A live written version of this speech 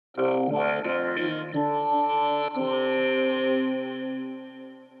The weather in Brooklyn.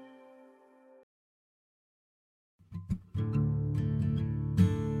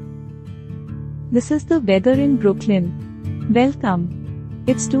 This is the weather in Brooklyn. Welcome.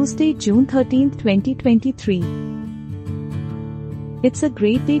 It's Tuesday, June 13th, 2023. It's a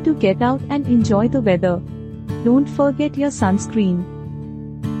great day to get out and enjoy the weather. Don't forget your sunscreen.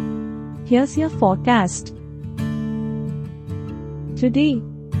 Here's your forecast. Today,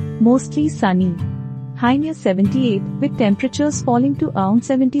 mostly sunny. High near 78, with temperatures falling to around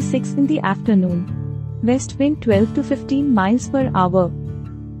 76 in the afternoon. West wind 12 to 15 miles per hour.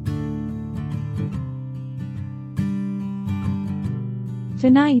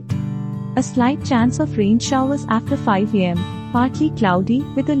 Tonight, a slight chance of rain showers after 5 am, partly cloudy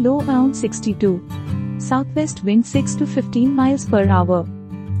with a low around 62. Southwest wind 6 to 15 miles per hour.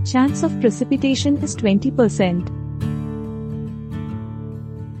 Chance of precipitation is 20%.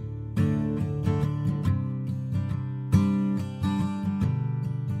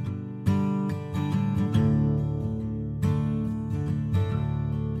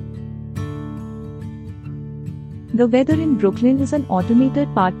 The Weather in Brooklyn is an automated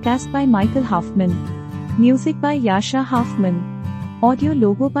podcast by Michael Huffman. Music by Yasha Huffman. Audio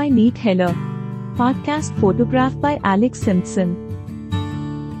logo by Nate Heller. Podcast photograph by Alex Simpson.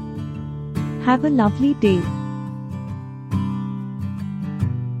 Have a lovely day.